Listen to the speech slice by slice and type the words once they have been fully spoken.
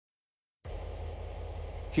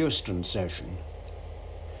Heuston Station.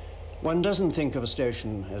 One doesn't think of a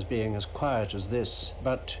station as being as quiet as this,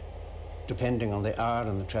 but depending on the hour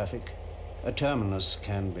and the traffic, a terminus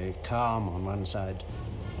can be calm on one side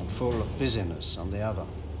and full of busyness on the other.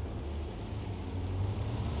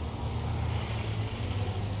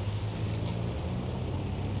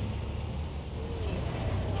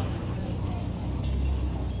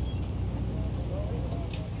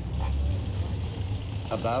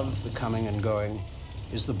 Above the coming and going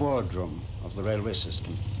is the boardroom of the railway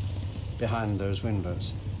system, behind those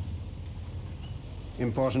windows.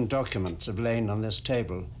 Important documents have lain on this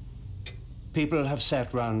table. People have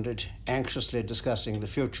sat round it, anxiously discussing the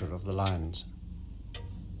future of the lines.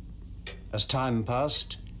 As time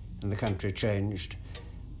passed and the country changed,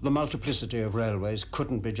 the multiplicity of railways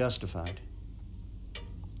couldn't be justified.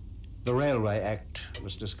 The Railway Act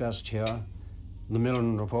was discussed here, the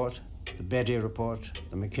Milne Report, the Beddy Report,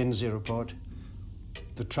 the McKinsey Report,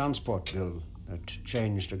 the Transport Bill that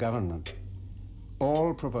changed a government,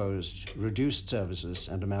 all proposed reduced services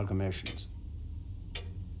and amalgamations.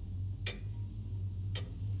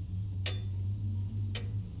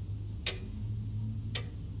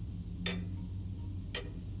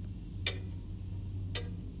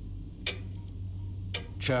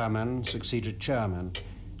 Chairman succeeded chairman.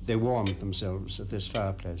 They warmed themselves at this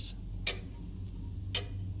fireplace.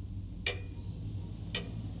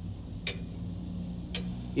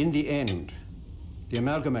 In the end, the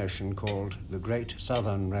amalgamation called the Great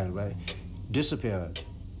Southern Railway disappeared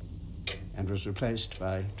and was replaced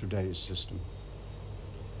by today's system.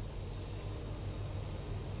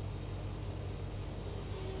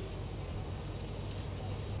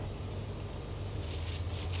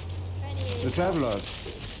 The traveller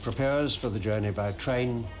prepares for the journey by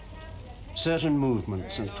train. Certain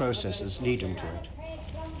movements and processes lead him to it.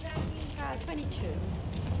 22.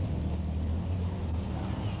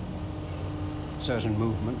 Certain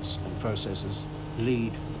movements and processes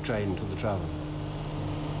lead the train to the traveller.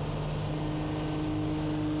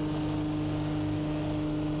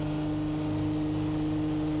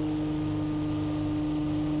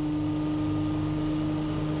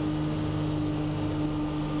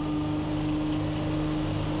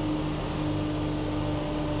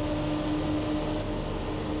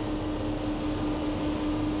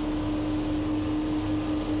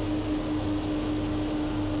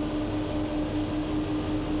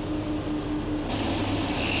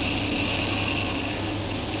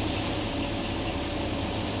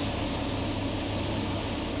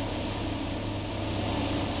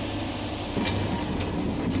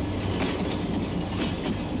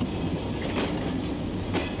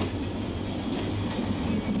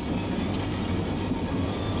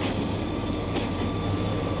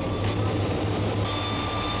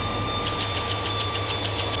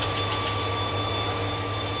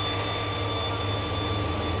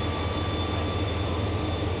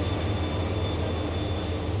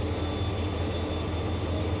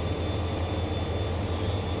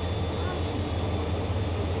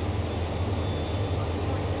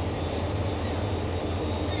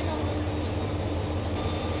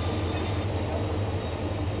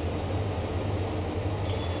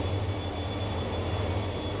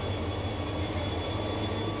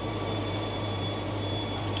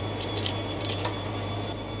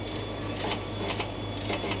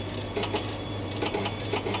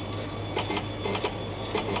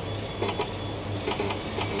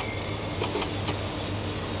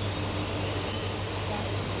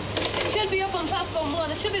 Should be up on platform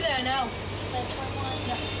 1. It should be there now. Platform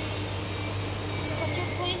 1? Yeah. Could you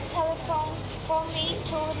please telephone for me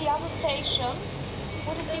to the other station?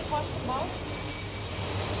 Would it be possible?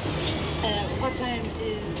 What time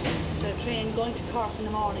is the train going to Cork in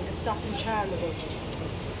the morning? It stops in Charleville.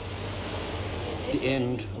 The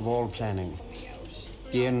end of all planning.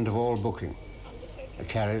 The end of all booking. A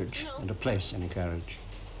carriage and a place in a carriage.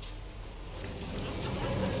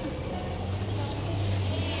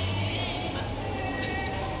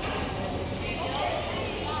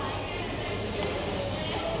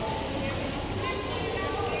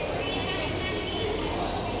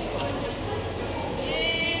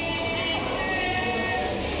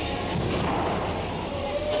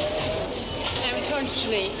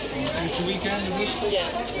 It's the weekend, is it?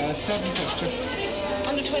 Yeah. 7:50.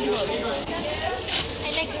 Under 21. I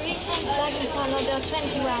like to return to Pakistan under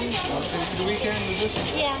 21. Okay, for the weekend, is it?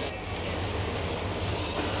 Yeah.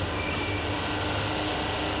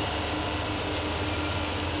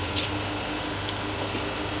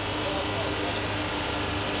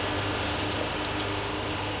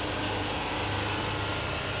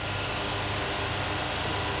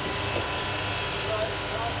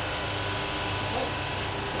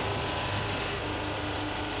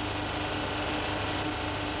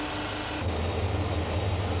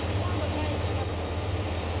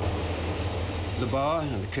 bar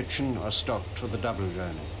and the kitchen are stocked for the double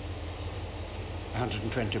journey.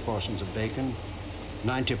 120 portions of bacon,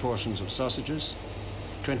 90 portions of sausages,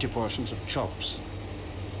 20 portions of chops,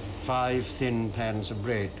 5 thin pans of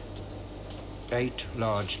bread, 8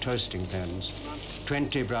 large toasting pans,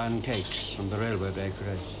 20 brown cakes from the railway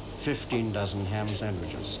bakery, 15 dozen ham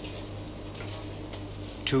sandwiches,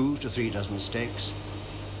 2 to 3 dozen steaks,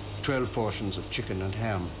 12 portions of chicken and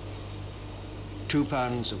ham, 2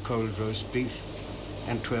 pounds of cold roast beef,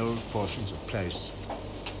 and 12 portions of plaice,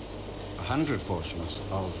 100 portions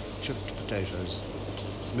of chipped potatoes,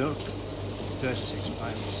 milk, 36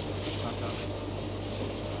 pints of butter.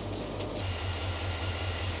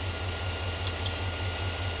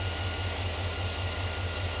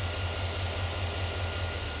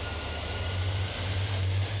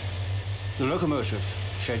 The locomotive,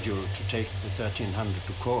 scheduled to take the 1300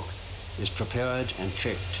 to Cork, is prepared and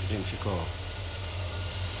checked at Inchicore.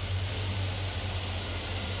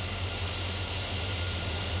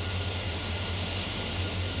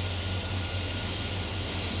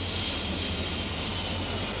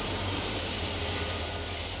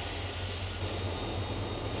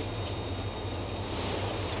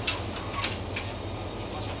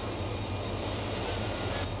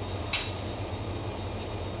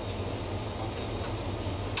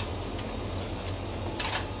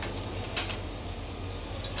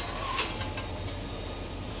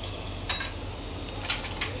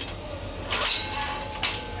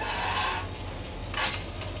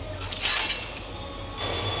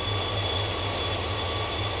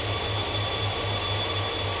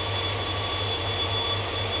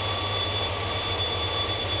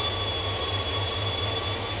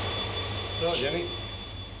 Hello, Jimmy.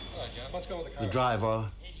 Hello, John. What's going with the car? The driver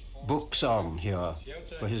books on here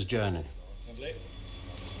for his journey. Lovely.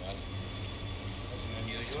 Nothing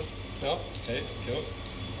unusual. No? Okay, cool.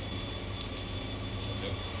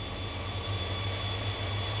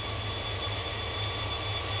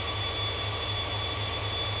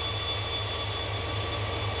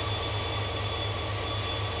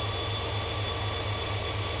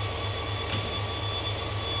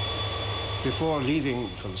 Before leaving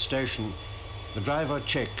for the station, the driver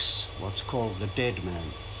checks what's called the dead man,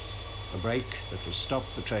 a brake that will stop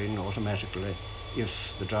the train automatically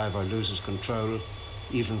if the driver loses control,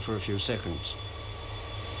 even for a few seconds.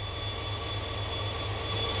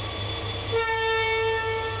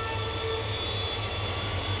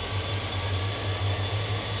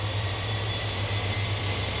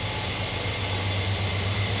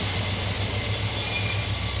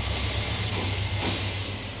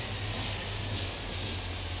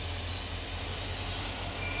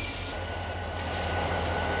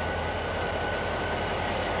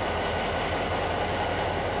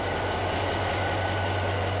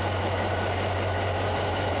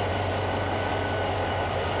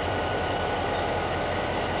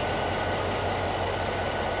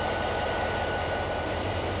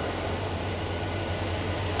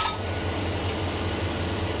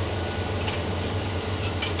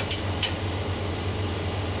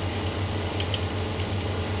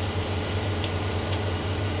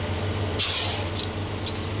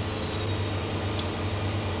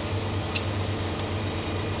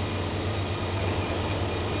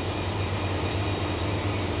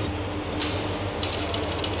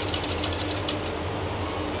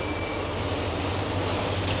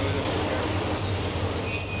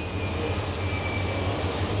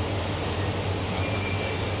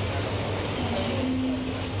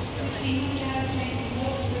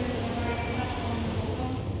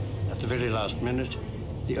 Very last minute,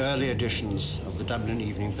 the early editions of the Dublin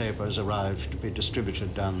evening papers arrived to be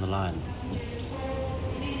distributed down the line.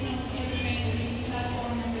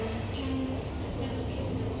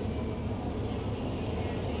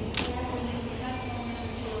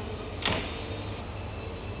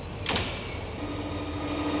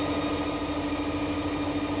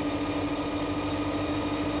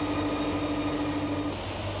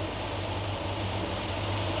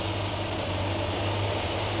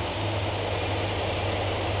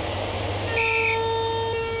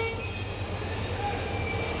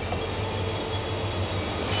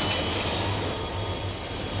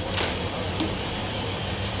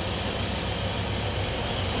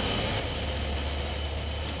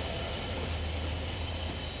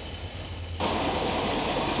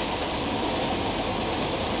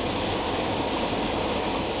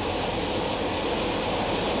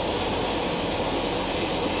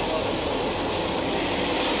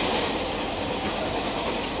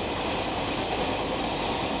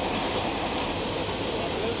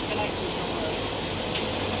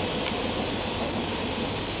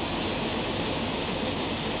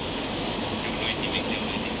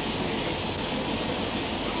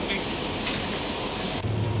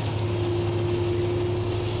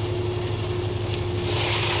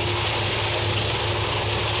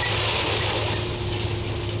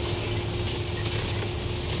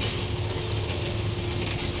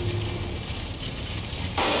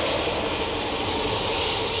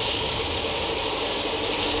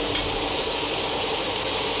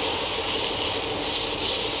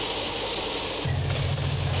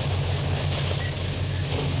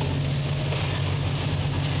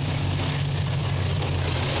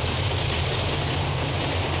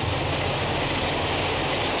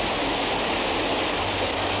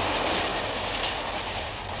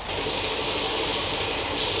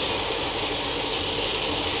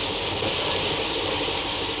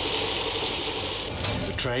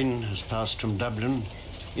 train has passed from Dublin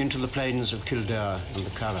into the plains of Kildare and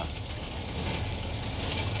the Curragh.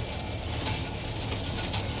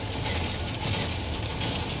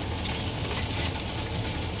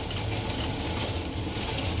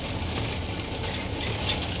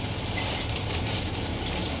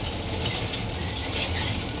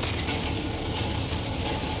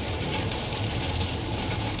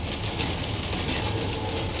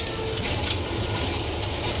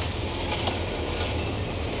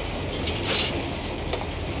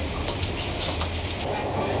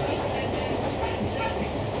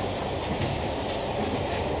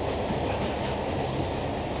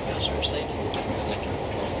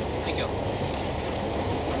 Thank you.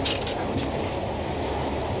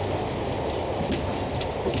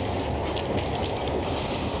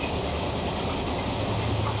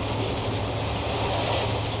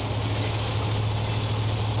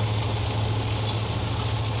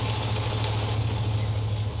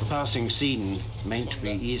 The passing scene mayn't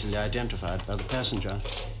be easily identified by the passenger,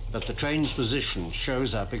 but the train's position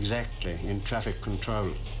shows up exactly in traffic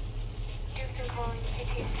control.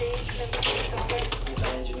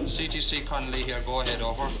 CTC Connolly here, go ahead,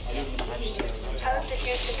 over. How's the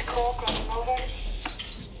Heuston to Cork running over?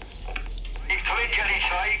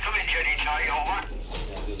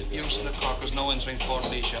 Heuston to Cork is now entering Port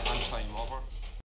Leisha on time, over.